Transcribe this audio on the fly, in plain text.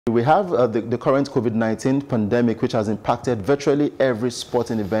We have the current COVID-19 pandemic, which has impacted virtually every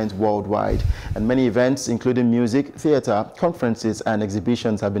sporting event worldwide. And many events, including music, theater, conferences, and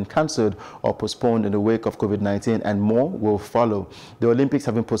exhibitions, have been cancelled or postponed in the wake of COVID-19, and more will follow. The Olympics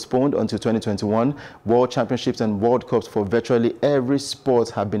have been postponed until 2021. World Championships and World Cups for virtually every sport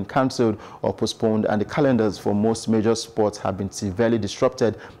have been cancelled or postponed, and the calendars for most major sports have been severely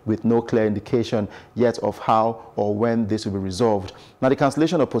disrupted, with no clear indication yet of how or when this will be resolved. Now, the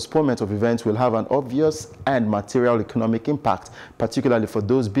cancellation or postponement of events will have an obvious and material economic impact, particularly for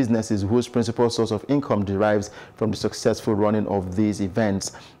those businesses whose principal source of income derives from the successful running of these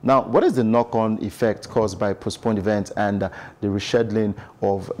events. Now, what is the knock-on effect caused by postponed events and the rescheduling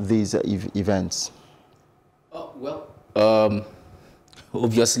of these events?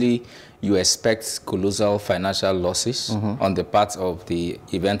 Obviously, you expect colossal financial losses on the part of the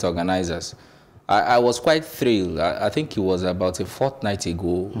event organizers. I was quite thrilled. I think it was about a fortnight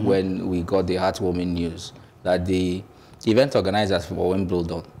ago when we got the heartwarming news that the event organizers for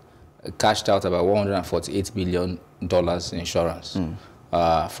Wimbledon cashed out about $148 billion insurance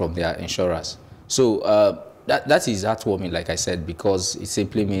from their insurers. So that is heartwarming, like I said, because it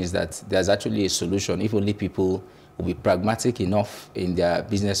simply means that there's actually a solution if only people will be pragmatic enough in their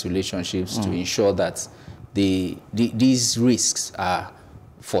business relationships to ensure that these risks are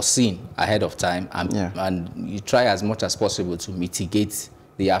foreseen ahead of time, and you try as much as possible to mitigate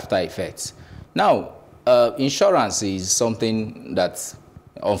the after effects. Now, insurance is something that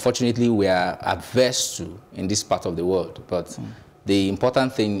unfortunately we are adverse to in this part of the world, but the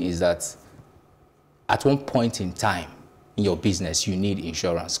important thing is that at one point in time in your business you need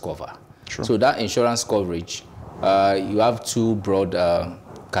insurance cover. So that insurance coverage, you have two broad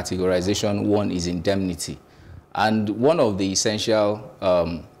categorization. One is indemnity. And one of the essential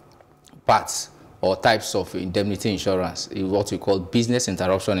parts or types of indemnity insurance is what we call business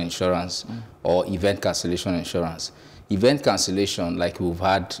interruption insurance or event cancellation insurance. Event cancellation, like we've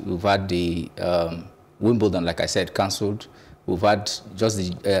had the Wimbledon, like I said, cancelled. We've had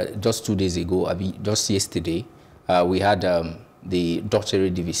just 2 days ago, just yesterday, we had the Dutch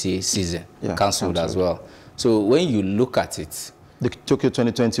Eredivisie season cancelled as well. So when you look at it, the Tokyo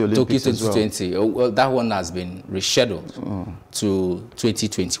 2020 Olympics Tokyo 2020, well, that one has been rescheduled to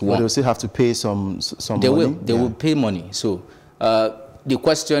 2021. But they'll still have to pay some money? They will pay money. So the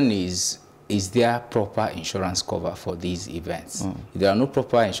question is there proper insurance cover for these events? If there are no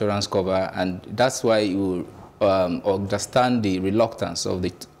proper insurance cover, and that's why you understand the reluctance of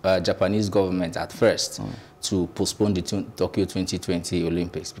the Japanese government at first to postpone the Tokyo 2020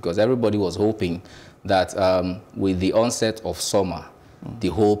 Olympics, because everybody was hoping that with the onset of summer, the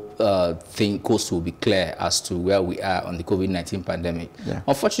whole coast will be clear as to where we are on the COVID-19 pandemic.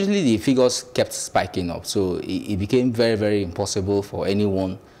 Unfortunately, the figures kept spiking up, so it became very, very impossible for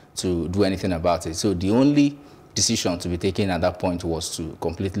anyone to do anything about it. So the only decision to be taken at that point was to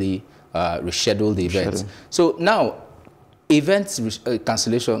completely reschedule the event. So now, event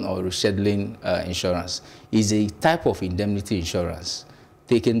cancellation or rescheduling insurance is a type of indemnity insurance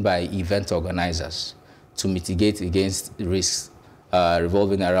taken by event organizers to mitigate against risks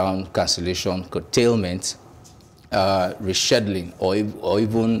revolving around cancellation, curtailment, rescheduling, or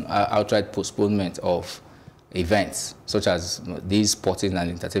even outright postponement of events, such as these sporting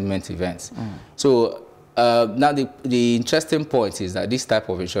and entertainment events. So now the interesting point is that this type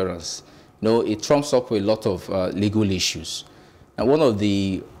of insurance, it trumps up with a lot of legal issues. And one of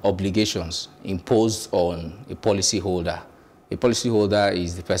the obligations imposed on a policyholder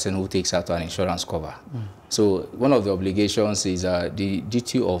is the person who takes out an insurance cover. So one of the obligations is the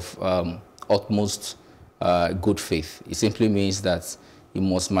duty of utmost good faith. It simply means that you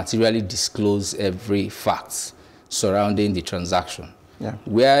must materially disclose every fact surrounding the transaction.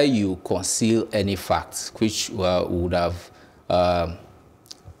 Where you conceal any facts which would have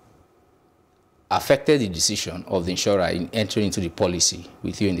affected the decision of the insurer in entering into the policy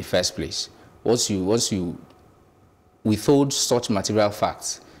with you in the first place, once you withhold such material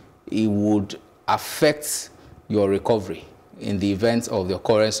facts, it would affect your recovery in the event of the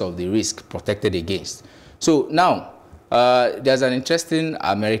occurrence of the risk protected against. So now, there's an interesting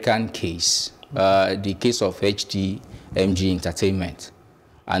American case, the case of HDMG Entertainment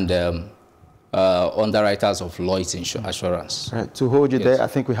and underwriters of Lloyd's Assurance. Right. To hold you there, I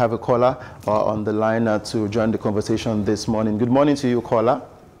think we have a caller on the line to join the conversation this morning. Good morning to you, caller.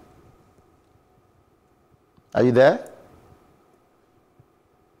 Are you there?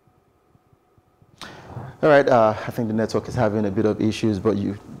 All right, I think the network is having a bit of issues, but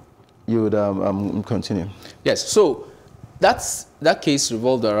you would continue. Yes, so that case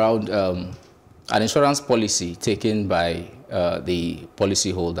revolved around an insurance policy taken by the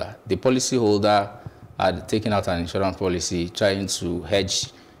policyholder. The policyholder had taken out an insurance policy trying to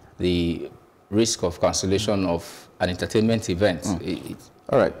hedge the risk of cancellation of an entertainment event.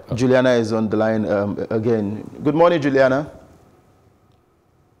 All right, Juliana is on the line again. Good morning, Juliana.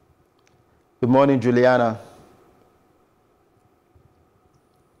 Good morning, Juliana.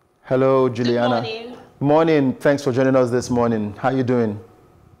 Hello, Juliana. Good morning. Morning. Thanks for joining us this morning. How are you doing?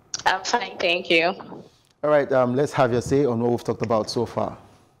 I'm fine, thank you. All right, let's have your say on what we've talked about so far.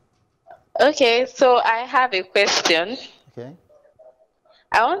 Okay, so I have a question. Okay.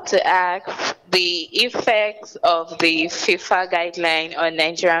 I want to ask the effects of the FIFA guideline on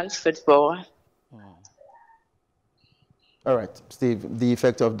Nigerian football. All right, Steve, the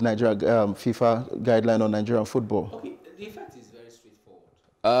effect of the Nigeria FIFA guideline on Nigerian football. Okay, the effect is very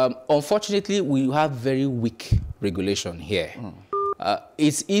straightforward. Unfortunately, we have very weak regulation here.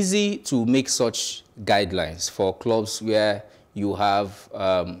 It's easy to make such guidelines for clubs where you have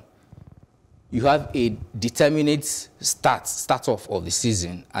a determinate start off of the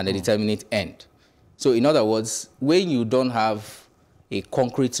season and a determinate end. So in other words, when you don't have a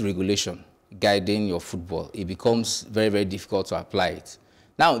concrete regulation guiding your football, it becomes very, very difficult to apply it.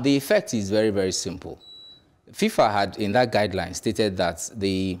 Now, the effect is very, very simple. FIFA had, in that guideline, stated that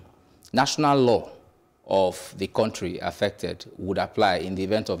the national law of the country affected would apply in the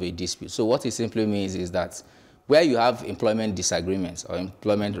event of a dispute. So what it simply means is that where you have employment disagreements or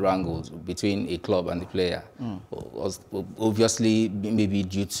employment wrangles between a club and the player, obviously maybe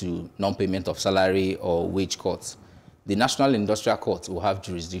due to non-payment of salary or wage cuts, the National Industrial Court will have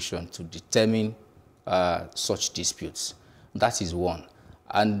jurisdiction to determine such disputes. That is one.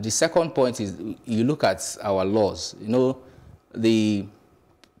 And the second point is, you look at our laws. You know, the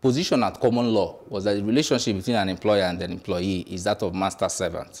position at common law was that the relationship between an employer and an employee is that of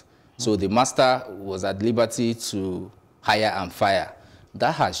master-servant. So the master was at liberty to hire and fire.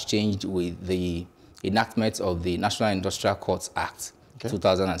 That has changed with the enactment of the National Industrial Courts Act,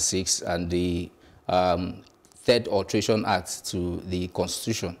 2006, and the Third Alteration Act to the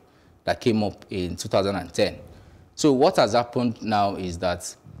Constitution that came up in 2010. So what has happened now is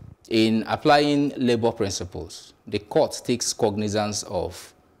that in applying labor principles, the court takes cognizance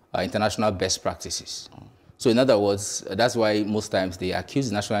of international best practices. So in other words, that's why most times they accuse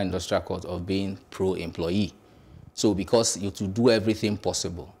the National Industrial Court of being pro-employee. So because you to do everything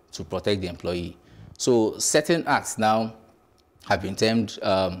possible to protect the employee. So certain acts now have been termed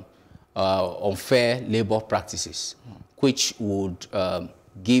unfair labor practices, which would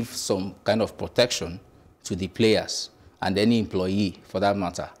give some kind of protection to the players and any employee for that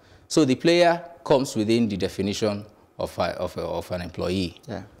matter. So the player comes within the definition of an employee.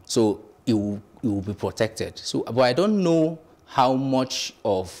 Yeah. So it will be protected. So, but I don't know how much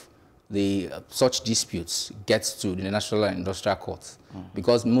of the such disputes gets to the National Industrial Court,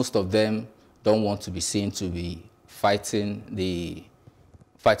 because most of them don't want to be seen to be fighting the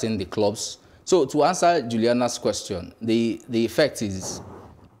clubs. So to answer Juliana's question, the effect is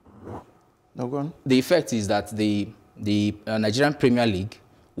the effect is that the Nigerian Premier League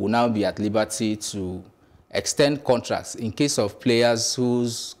will now be at liberty to extend contracts in case of players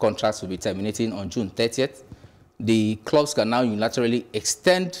whose contracts will be terminating on June 30th. The clubs can now unilaterally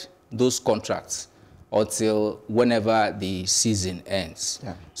extend those contracts until whenever the season ends.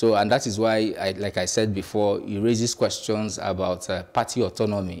 Yeah. So, and that is why, like I said before, it raises questions about party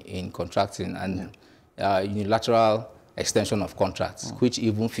autonomy in contracting and unilateral extension of contracts, which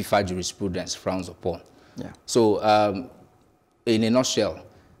even FIFA jurisprudence frowns upon. Yeah. So, in a nutshell,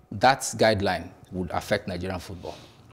 that guideline would affect Nigerian football.